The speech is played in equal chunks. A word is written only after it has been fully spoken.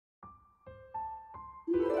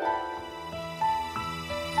Hey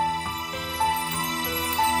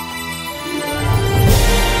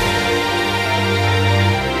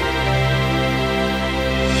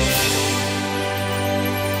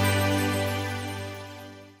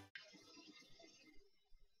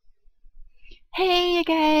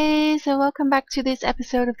guys, so welcome back to this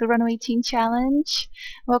episode of the Runaway Teen Challenge.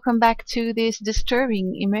 Welcome back to this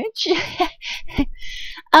disturbing image.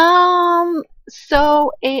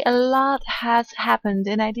 So a lot has happened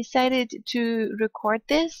and I decided to record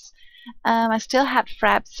this. I still had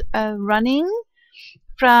fraps running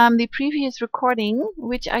from the previous recording,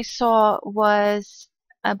 which I saw was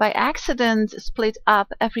by accident split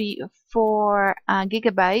up every 4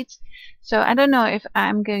 gigabytes. So I don't know if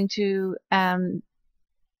I'm going to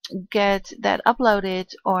get that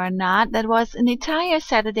uploaded or not. That was an entire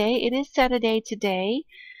Saturday. It is Saturday today,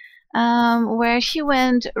 where she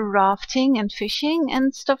went rafting and fishing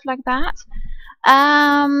and stuff like that.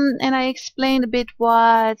 And I explained a bit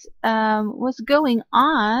what was going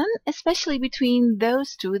on, especially between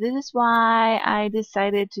those two. This is why I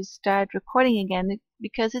decided to start recording again,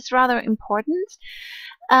 because it's rather important.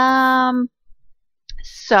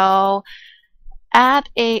 So at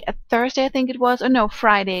a Thursday, I think it was, or no,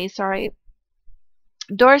 Friday, sorry,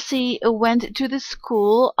 Dorsey went to the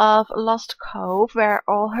school of Lost Cove where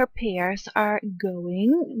all her peers are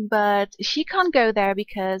going, but she can't go there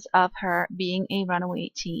because of her being a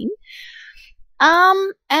runaway teen.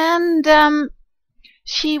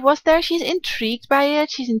 She was there. She's intrigued by it.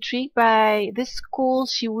 She's intrigued by this school.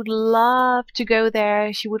 She would love to go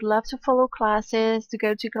there. She would love to follow classes, to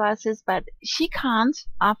go to classes, but she can't,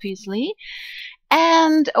 obviously.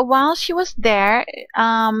 And while she was there,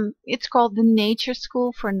 it's called the Nature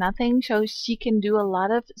School for nothing, so she can do a lot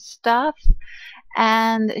of stuff.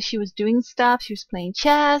 And she was doing stuff. She was playing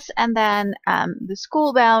chess, and then the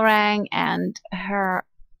school bell rang, and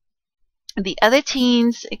the other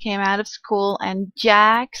teens came out of school, and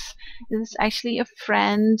Jax, this is actually a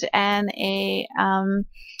friend and a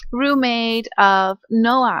roommate of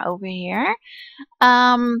Noah over here,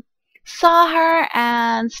 saw her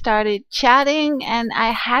and started chatting, and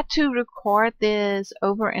I had to record this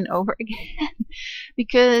over and over again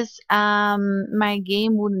because my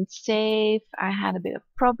game wouldn't save. I had a bit of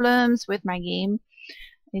problems with my game.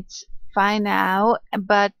 It's fine now,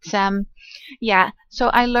 but yeah, so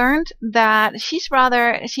I learned that she's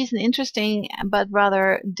an interesting but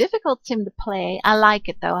rather difficult sim to play. I like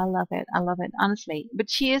it though. I love it honestly, but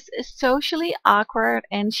she is socially awkward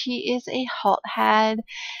and she is a hothead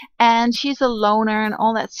and she's a loner and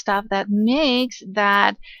all that stuff, that makes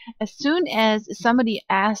that as soon as somebody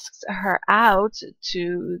asks her out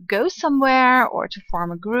to go somewhere or to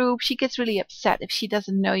form a group, she gets really upset if she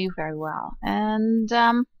doesn't know you very well. And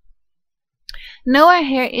Noah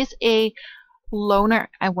here is a loner.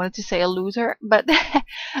 I wanted to say a loser, but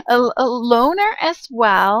a loner as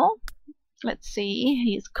well. Let's see.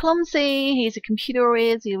 He's clumsy. He's a computer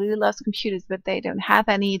whiz. He really loves computers, but they don't have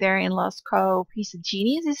any there in Lost Cove. He's a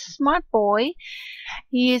genius. He's a smart boy.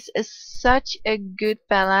 He is such a good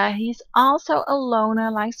fella. He's also a loner,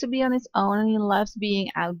 likes to be on his own, and he loves being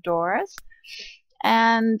outdoors.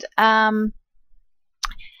 And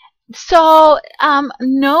so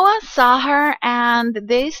Noah saw her and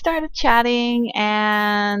they started chatting,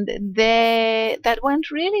 and that went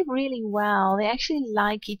really, really well. They actually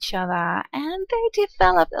like each other and they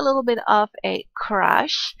developed a little bit of a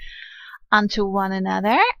crush onto one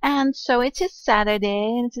another. And so it's a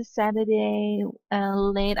Saturday, and it's a Saturday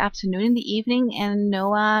late afternoon in the evening, and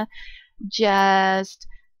Noah just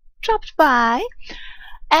dropped by,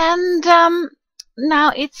 and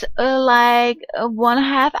now it's like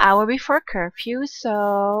 1.5 hours before curfew,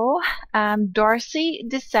 so Dorsey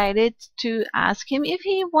decided to ask him if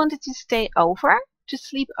he wanted to stay over, to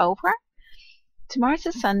sleep over. Tomorrow's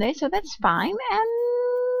a Sunday, so that's fine,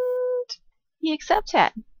 and he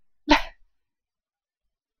accepted.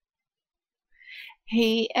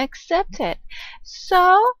 He accepted.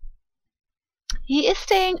 So he is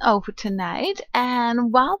staying over tonight,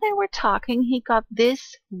 and while they were talking, he got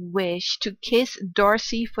this wish to kiss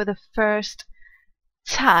Dorsey for the first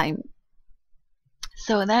time.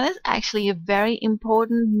 So that is actually a very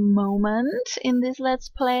important moment in this Let's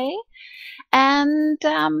Play. And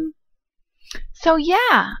so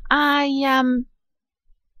yeah, I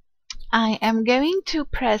am going to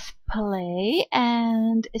press play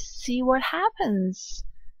and see what happens.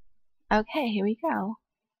 Okay, here we go.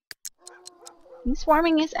 He's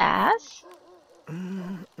warming his ass.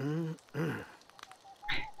 And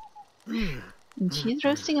she's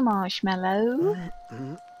roasting a marshmallow.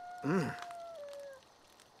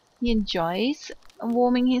 He enjoys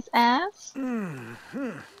warming his ass.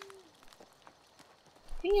 Mm-hmm.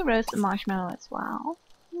 Can you roast the marshmallow as well?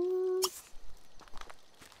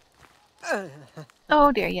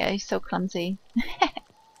 Oh dear, yeah, he's so clumsy.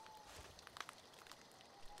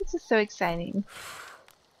 This is so exciting.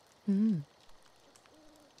 Mm.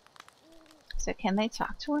 So can they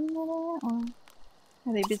talk to one another, or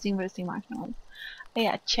are they busy roasting marshmallows? Oh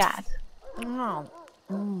yeah, chat. Oh.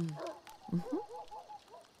 Mm.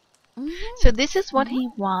 So this is what he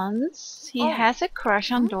wants. He Oh. has a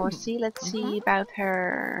crush on Mm. Dorsey. Let's see about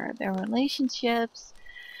their relationships.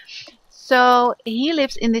 So he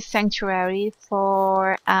lives in this sanctuary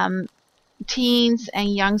for teens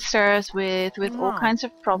and youngsters with all Oh. kinds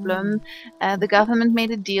of problems. The government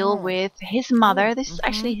made a deal Oh. with his mother. This is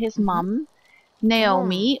actually his mom,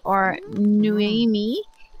 Naomi or Noemi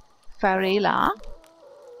Farela.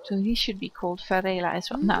 So he should be called Farela as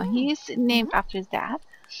well. No, he is named after his dad.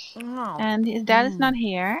 Oh. And his dad is not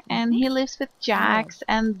here, and he lives with Jax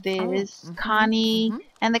and this Connie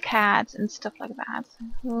and the cats and stuff like that.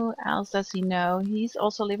 Who else does he know? He's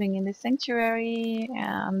also living in the sanctuary,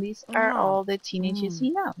 and these are all the teenagers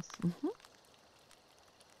he knows.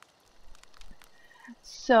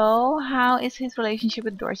 So how is his relationship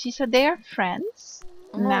with Dorsey? So they are friends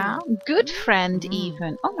now, good friend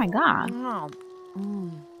even. Oh my god.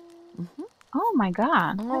 Oh my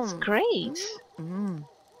god, that's great.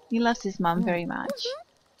 He loves his mom very much.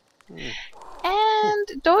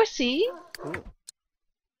 And Dorsey,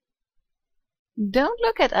 don't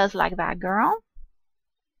look at us like that, girl.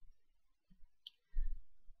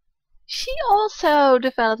 She also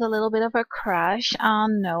developed a little bit of a crush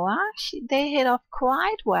on Noah. They hit off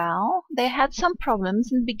quite well. They had some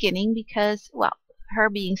problems in the beginning because, well, her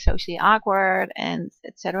being socially awkward and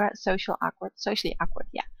etc. Socially awkward,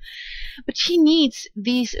 yeah. But she needs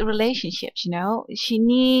these relationships, you know. She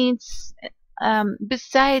needs,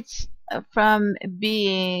 besides from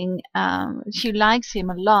being, she likes him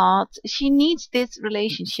a lot. She needs this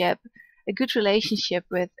relationship, a good relationship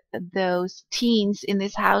with those teens in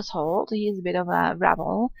this household. He is a bit of a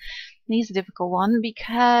rebel. He's a difficult one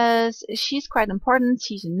because she's quite important.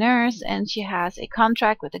 She's a nurse and she has a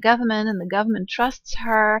contract with the government, and the government trusts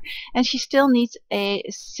her, and she still needs a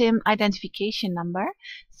SIM identification number.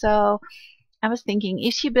 So I was thinking,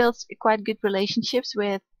 if she builds quite good relationships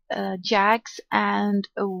with Jax and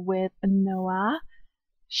with Noah,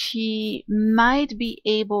 she might be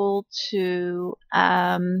able to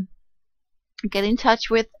get in touch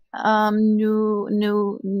with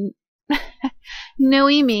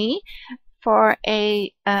Noemi for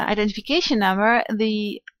a identification number.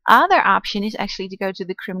 The other option is actually to go to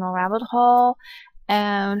the criminal rabbit hole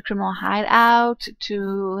and criminal hideout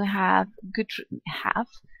to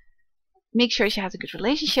make sure she has a good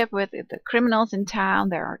relationship with the criminals in town.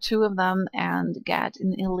 There are two of them, and get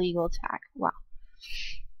an illegal tag. Wow.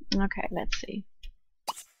 Okay, let's see.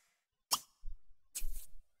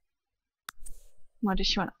 What does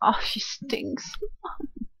she want? Oh, she stinks.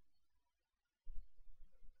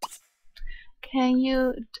 Can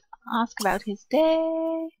you ask about his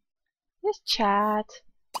day? Just chat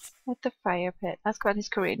at the fire pit. Ask about his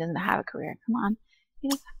career. He doesn't have a career. Come on. He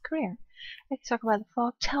doesn't have a career. Let's talk about the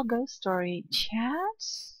fog. Tell ghost story. Chat.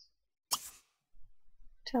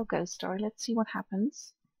 Tell ghost story. Let's see what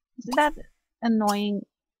happens. Isn't that annoying?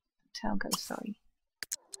 Tell ghost story.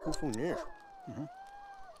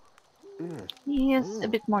 He is a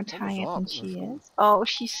bit more tired than she is. Oh,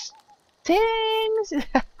 she stings!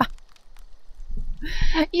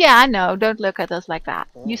 Yeah, I know. Don't look at us like that.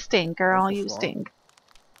 You stink, girl. You stink.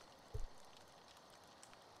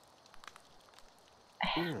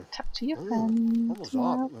 Talk to your friend.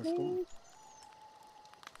 Tomorrow, please.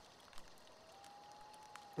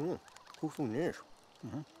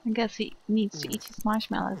 I guess he needs to eat his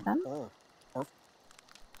marshmallows then.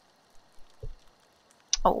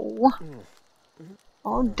 Oh.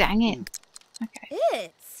 Oh, dang it. Okay.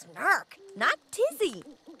 It's snark, not tizzy.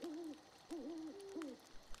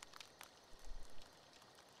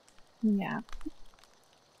 Yeah.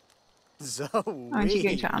 So Aren't you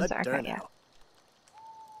going to answer? Okay, yeah.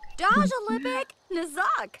 Daja Libik,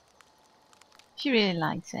 Nazak. She really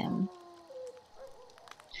likes him.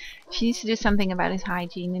 She needs to do something about his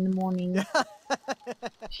hygiene in the morning.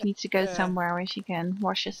 She needs to go somewhere where she can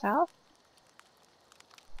wash herself.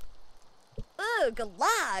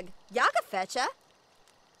 Galag, Yagafetcha.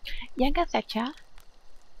 Yagafetcha.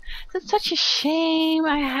 That's such a shame.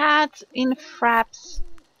 I had in Fraps.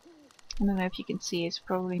 I don't know if you can see, it's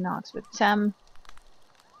probably not, but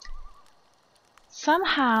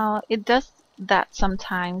somehow it does that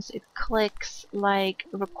sometimes. It clicks like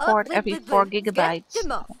record every 4 gigabytes.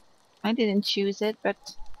 I didn't choose it,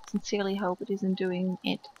 but sincerely hope it isn't doing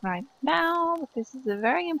it right now. But this is a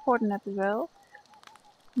very important episode.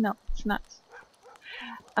 No, it's not.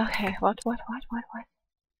 Okay, what?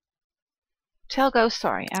 Tell ghost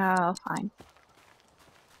story. Oh, fine.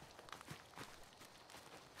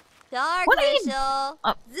 Dark What are you? Vishal.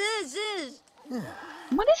 Oh, Ziz, ziz.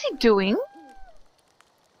 what is he doing?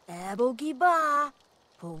 Ebogiba.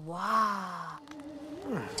 Pawa.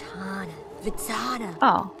 Tana. Vitsana.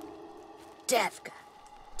 Oh, Defka.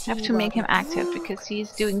 I have to make him active because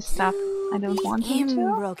he's doing stuff I don't want him to.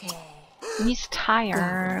 Imbroke. He's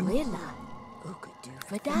tired. Gorilla. I'm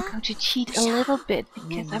Ukaduvada. going to cheat a little bit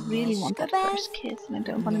because I really want that first kiss and I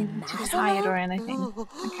don't want him to be too tired or anything.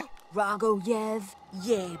 Okay. Ragoyev.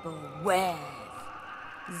 Yebo. Wev.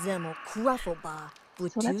 Zemo Kruffleba. So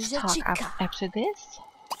let's Butuja talk Chika. after this.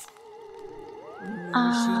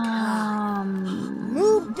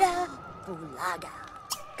 Muda Bulaga.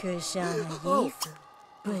 Kushana Yefu.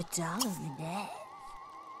 Badalamanev.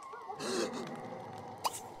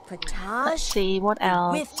 Let's Patash. see what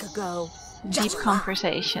else. Wifkago. Deep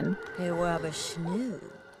conversation. Hewaba Shnu.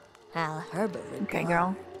 Al Herbert. Okay,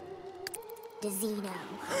 girl. Dezino,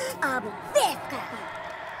 Abu Vivka.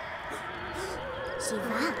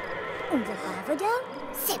 Shiva, Lavado,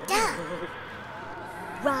 Sita.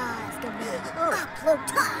 Razgamin, Upload.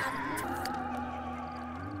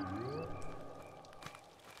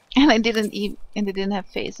 And I didn't eat, and they didn't have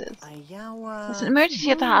faces. There's an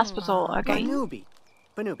emergency at the hospital. Okay, Banubi.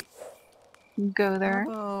 go there.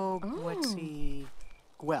 Gwetsi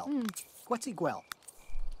Gwell. Gwetsi Gwell.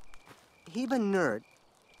 Heba nerd.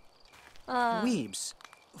 Weebs.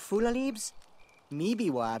 Fulaleebs.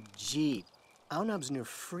 Mibiwab Jeeb. Aunabs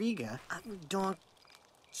Nufriga. Donk.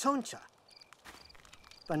 Soncha.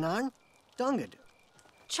 Banan. Dungadu.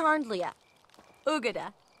 Charndlia.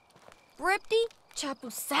 Ugada. Bripti.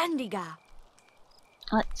 Chapusandiga.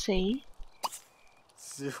 Let's see.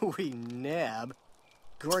 Zui Neb.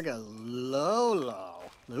 Gorga Lolo.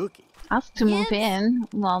 Luki. Ask to move Yes. in.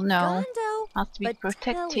 Well, no. Gondo. Ask to be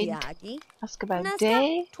protected. Bateliagi. Ask about Nesta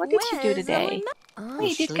day. What did you do Wez today? Elima-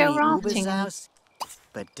 We did go rafting.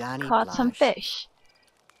 Badani Caught some fish.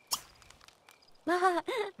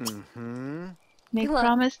 Mm-hmm. Make Well,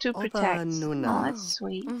 promise to Opa protect. Nuna. Oh, that's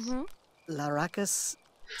sweet. Laracas.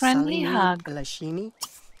 Friendly Salini hug. Lashini.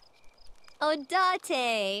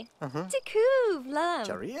 Odate. Uh-huh. Tikuv love.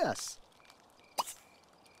 Charias.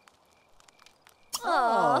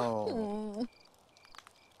 Oh.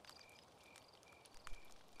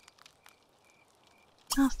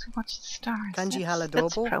 Ask to watch the stars. Kanji That's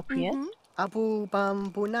Haladobo. appropriate. Abu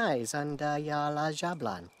Bambunais and Yala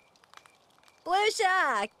Jablan.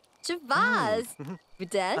 Blushak. Chavaz.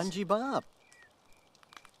 Videsh. Anji Bob.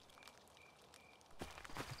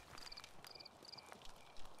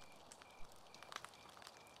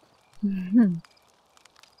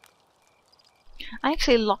 I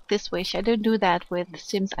actually lock this wish. I don't do that with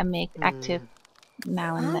Sims I make active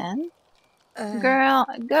now and then. Girl,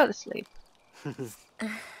 go to sleep.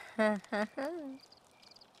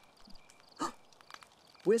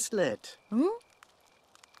 Whistlet.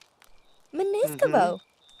 Meniskavo.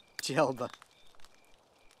 Jelba.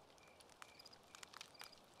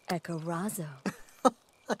 Ekorazo.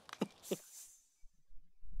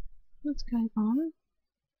 What's going on?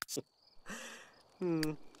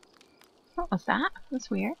 What was that? That's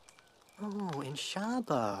weird. Oh, in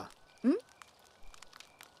Shaba.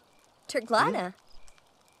 Turglana.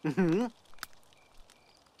 Mm-hmm.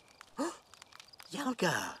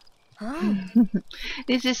 Yelga.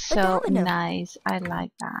 This is so domino. nice. I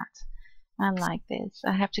like that. I like this.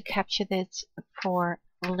 I have to capture this for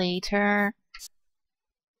later.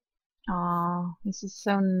 Oh, this is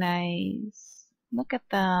so nice. Look at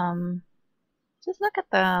them. Just look at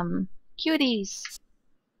them. Cuties.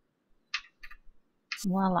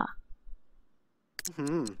 Voila.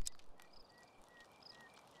 Hmm.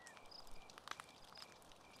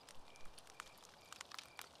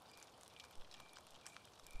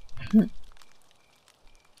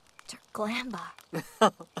 Turglamba.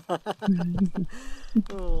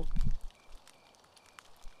 Oh.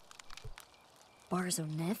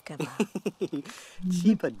 Barzonevkava.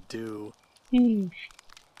 Chipa do.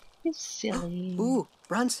 You're silly. Ooh,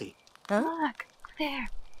 Bronzy. Look, there.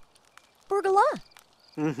 Burgala.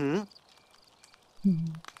 Mm-hmm.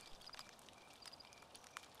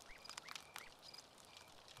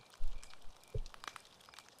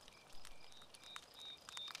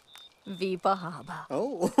 Vipahaba.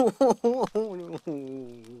 Oh.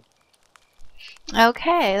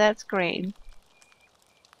 Okay, that's great.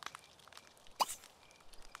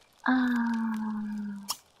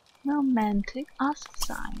 Romantic ask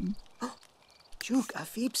sign. Juk a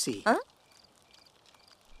Fipsi. Huh?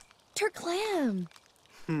 Turklam.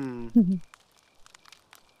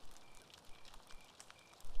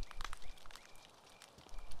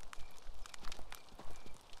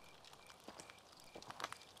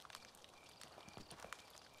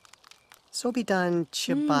 Sobidan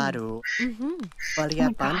Chibaru.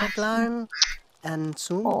 Baliat Bandaglan and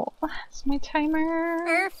Sum. Oh, it's my timer.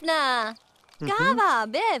 Erfna.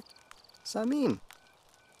 Gava, Biff. Samim.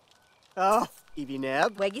 Oh,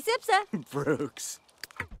 Ibineb. Weggy Sipsa. Brooks.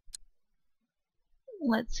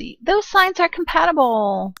 Let's see. Those signs are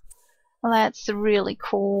compatible. Well, that's really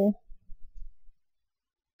cool.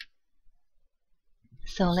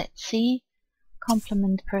 So let's see.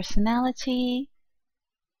 Complement personality.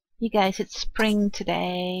 You guys, it's spring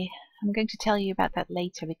today. I'm going to tell you about that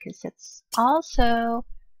later because it's also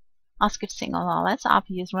Oscar single. Well, that's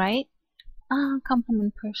obvious, right?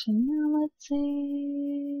 Complement personality.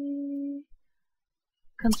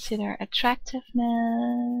 Consider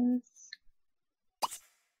attractiveness.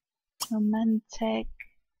 Romantic.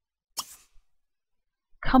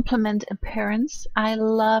 Complement appearance. I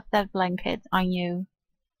love that blanket on you.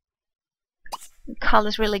 The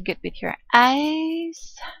color's really good with your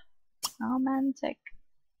eyes. Romantic.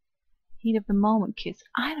 Heat of the moment kiss.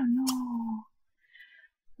 I don't know.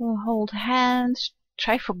 We'll hold hands.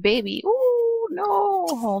 Try for baby. Ooh, no.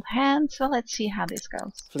 Hold hands. So let's see how this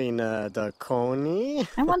goes. Lina da Coney.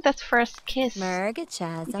 I want that first kiss. Merga You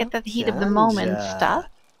Chaza. get that heat of the moment Janja. stuff.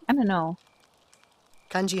 I don't know.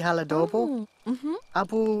 Kanji Haladobo. Mm-hmm.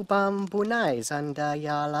 Abu Bambunai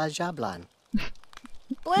Zandayala Jablan.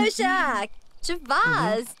 Blue Shack.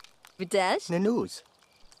 Chavaz. Videsh. Nanuz.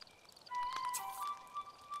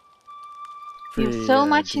 We have so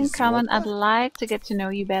much in common. I'd like to get to know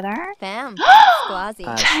you better. Fam. Squazzy.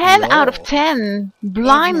 10 out of no. 10.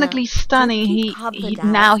 Blindingly stunning.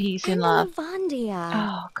 Now he's in love. Vandia.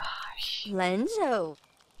 Oh gosh. Lenzo.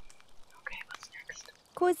 Okay, what's next?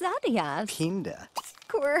 Kozadias. Pinda.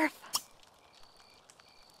 Quirf.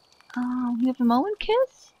 We have a moment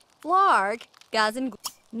kiss? Flarg. Gazin.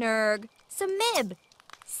 Nerg. Samib.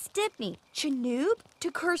 Stipney. Chanoob. To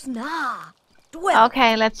Kursna. Dwell.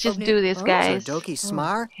 Okay, let's just do this, guys. Doki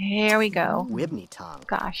Smar. Here we go. Wibney Tong.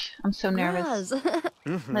 Gosh, I'm so nervous. Graz.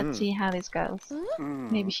 Let's see how this goes.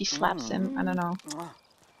 Maybe she slaps him. I don't know.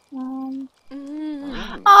 Oh!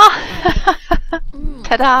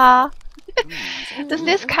 Ta-da! Does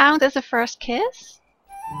this count as a first kiss?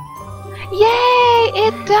 Yay!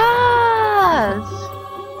 It does!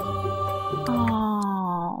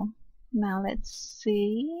 Oh. Now let's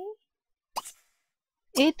see.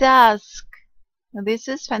 It does. This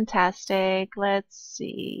is fantastic. Let's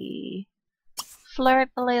see. Flirt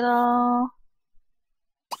a little.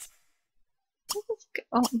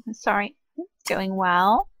 Oh, sorry. It's going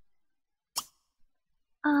well.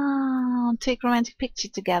 Take romantic picture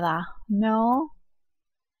together. No.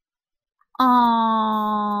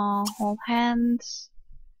 Hold hands.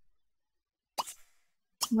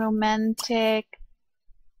 Romantic.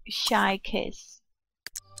 Shy kiss.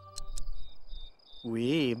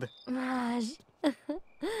 Weeb. Raj.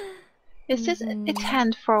 Is this a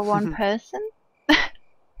tent for one person?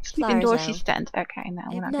 Sleep Flowers indoors, out. his tent. Okay, no,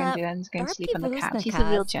 we're not going to do that. He's going to Dark sleep on the people's couch. He's a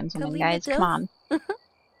real nakas. gentleman, Khalid guys. Come on.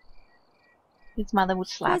 His mother would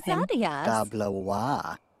slap him. Kozadias.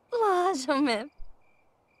 Dablawa. Lajamib.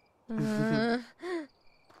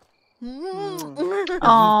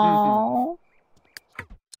 Oh.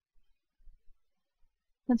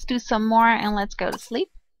 Let's do some more and let's go to sleep.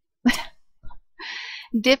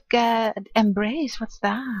 Dipga embrace. What's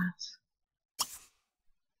that?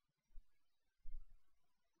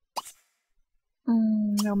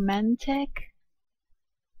 Romantic.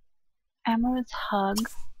 Amorous hug.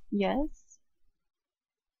 Yes.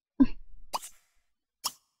 It's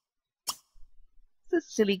a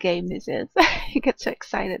silly game this is. You get so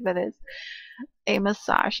excited by this. A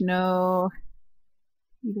massage. No.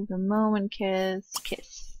 You do the moment kiss.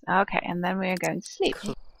 Kiss. Okay, and then we're going to sleep.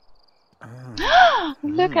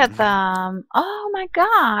 Look at them. Oh my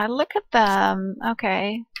god, look at them.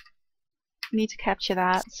 Okay. Need to capture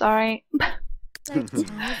that. Sorry.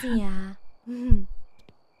 Tazia.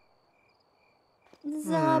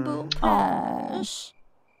 Zabu Pesh.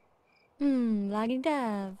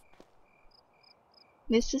 Lagidav.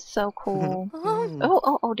 This is so cool.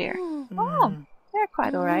 Oh. Oh dear. Oh, they're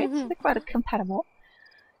quite alright. They're quite compatible.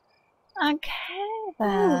 Okay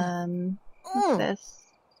then. What's this?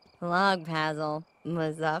 Log Pazzle.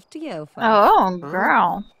 Mazaftiyo. Oh,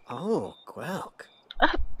 girl. Oh, Gwelk.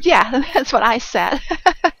 Yeah, that's what I said.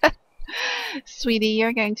 Sweetie,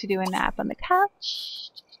 you're going to do a nap on the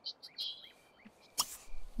couch.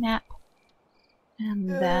 Nap. And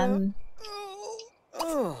then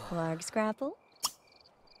Larg Scrapple?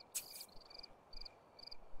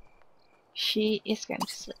 she is going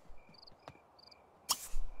to sleep.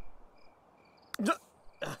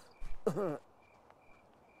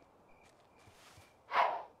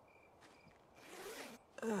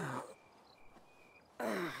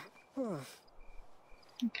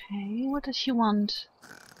 Okay, what does she want?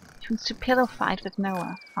 She wants to pillow fight with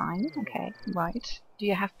Noah. Fine, okay, right. Do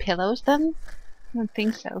you have pillows then? I don't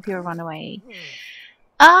think so if you're runaway.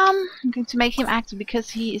 I'm going to make him active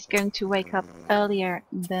because he is going to wake up earlier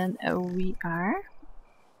than we are.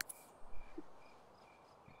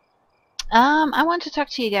 I want to talk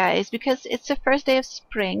to you guys because it's the first day of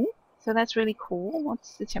spring, so that's really cool.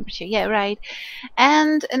 What's the temperature? Yeah, right.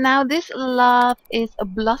 And now this love is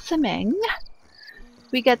blossoming.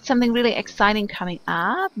 We get something really exciting coming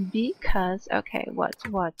up because, okay, what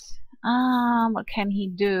can he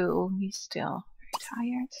do? He's still very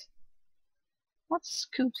tired. What's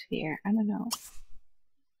Scoot here? I don't know.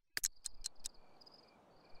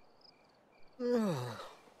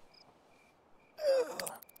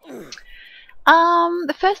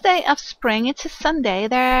 The first day of spring, it's a Sunday.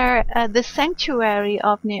 They're at the sanctuary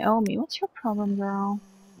of Naomi. What's your problem, girl?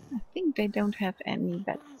 I think they don't have any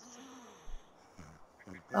beds.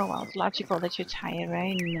 Oh well, it's logical that you're tired,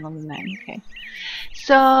 right? In the middle of the night, okay.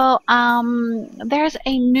 So, there's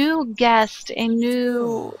a new guest, a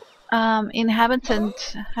new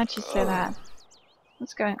inhabitant. How'd you say that?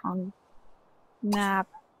 What's going on? Nap.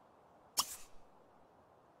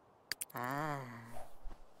 Ah.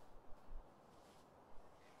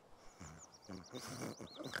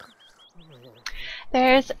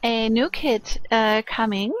 There's a new kid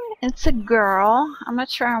coming. It's a girl. I'm not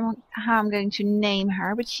sure how I'm going to name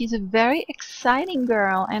her, but she's a very exciting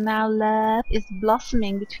girl, and now love is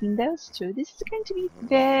blossoming between those two. This is going to be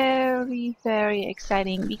very, very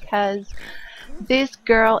exciting because this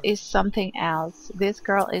girl is something else. This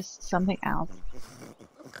girl is something else.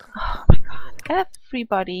 Oh my god.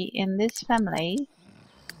 Everybody in this family.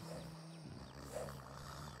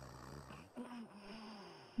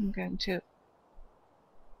 I'm going to...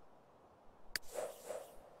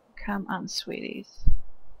 Come on, sweeties.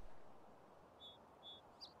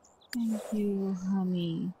 Thank you,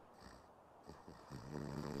 honey.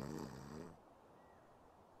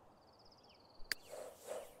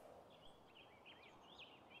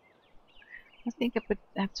 I think I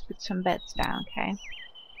have to put some beds down, okay?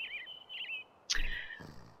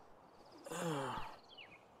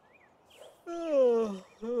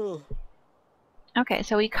 Okay,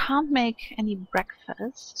 so we can't make any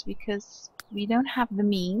breakfast because we don't have the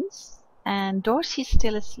means. And Dorsey's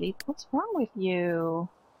still asleep. What's wrong with you?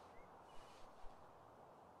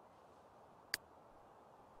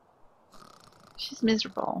 She's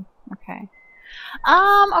miserable. Okay.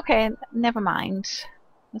 Okay, never mind.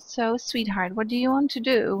 So, sweetheart, what do you want to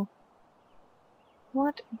do?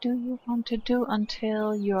 What do you want to do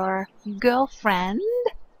until your girlfriend?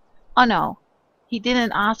 Oh no, he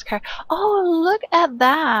didn't ask her. Oh, look at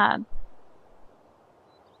that.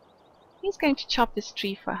 He's going to chop this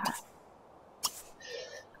tree for her.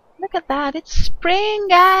 Look at that. It's spring,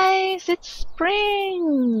 guys. It's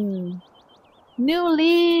spring. New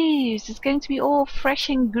leaves. It's going to be all fresh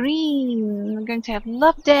and green. We're going to have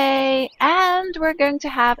Love Day. And we're going to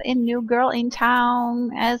have a new girl in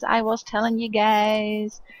town, as I was telling you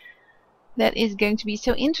guys. That is going to be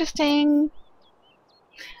so interesting.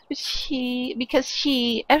 But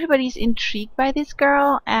everybody's intrigued by this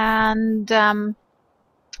girl, and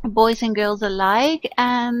boys and girls alike,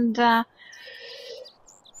 and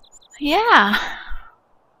yeah,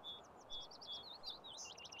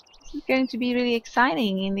 this is going to be really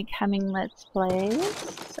exciting in the coming Let's Plays.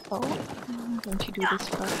 So I'm going to do this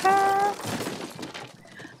for her.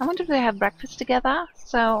 I wonder if they have breakfast together,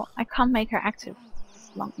 so I can't make her active as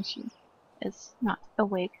long as she is not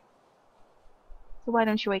awake. So why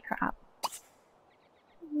don't you wake her up?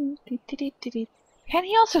 Can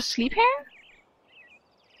he also sleep here?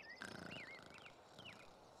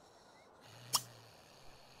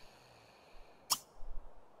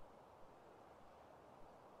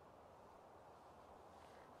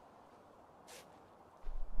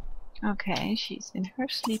 Okay, she's in her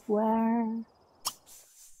sleepwear.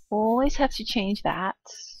 Always have to change that.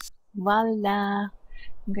 Voila.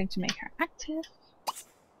 I'm going to make her active.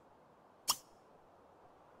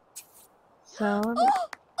 So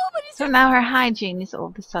now her hygiene is all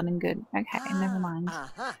of a sudden good. Okay, never mind.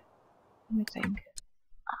 Let me think.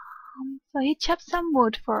 So he chopped some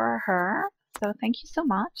wood for her. So thank you so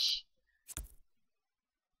much.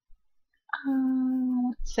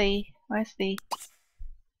 Let's see. Where's the...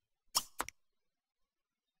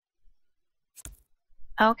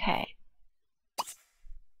 Okay.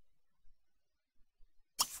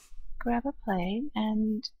 Grab a plate,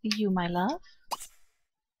 and you, my love.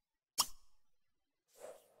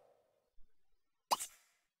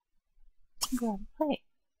 Grab a plate.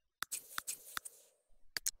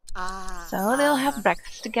 So they'll have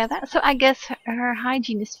breakfast together. So I guess her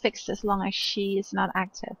hygiene is fixed as long as she is not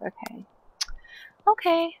active. Okay.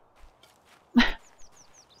 Okay.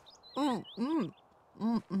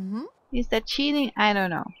 Is that cheating? I don't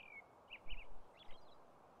know.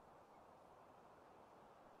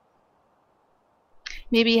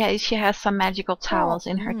 Maybe she has some magical towels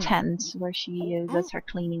in her tent where she does her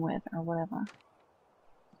cleaning with or whatever.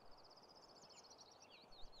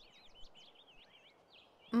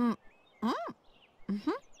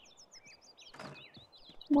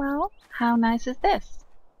 Well, how nice is this?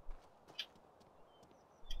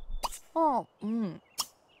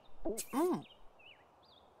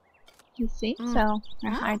 You see? So her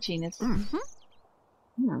hygiene is...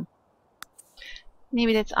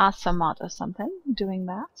 Maybe that's Asamot or something doing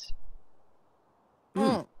that.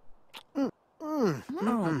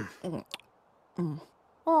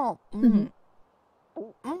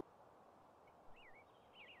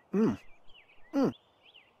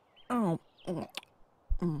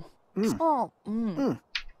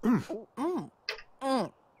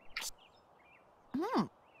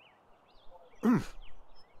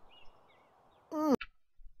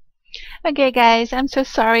 Okay guys, I'm so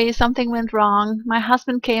sorry, something went wrong. My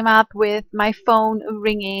husband came up with my phone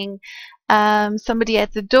ringing, somebody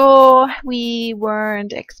at the door we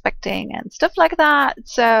weren't expecting and stuff like that.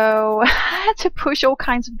 So I had to push all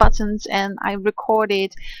kinds of buttons, and I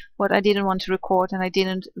recorded what I didn't want to record, and I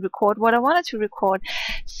didn't record what I wanted to record.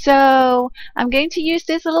 So I'm going to use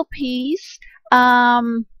this little piece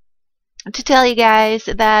to tell you guys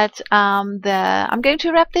that I'm going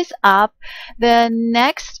to wrap this up. The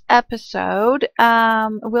next episode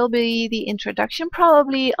will be the introduction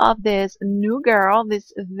probably of this new girl,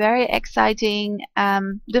 this very exciting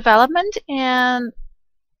development in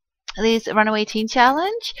this Runaway Teen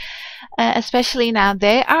Challenge, especially now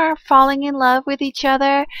they are falling in love with each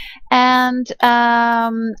other. And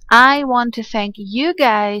I want to thank you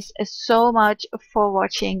guys so much for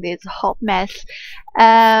watching this hot mess,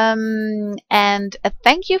 and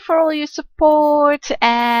thank you for all your support,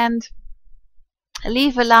 and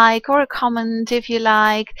leave a like or a comment if you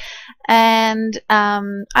like, and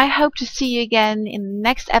I hope to see you again in the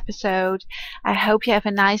next episode. I hope you have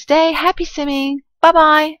a nice day. Happy simming. Bye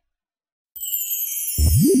bye.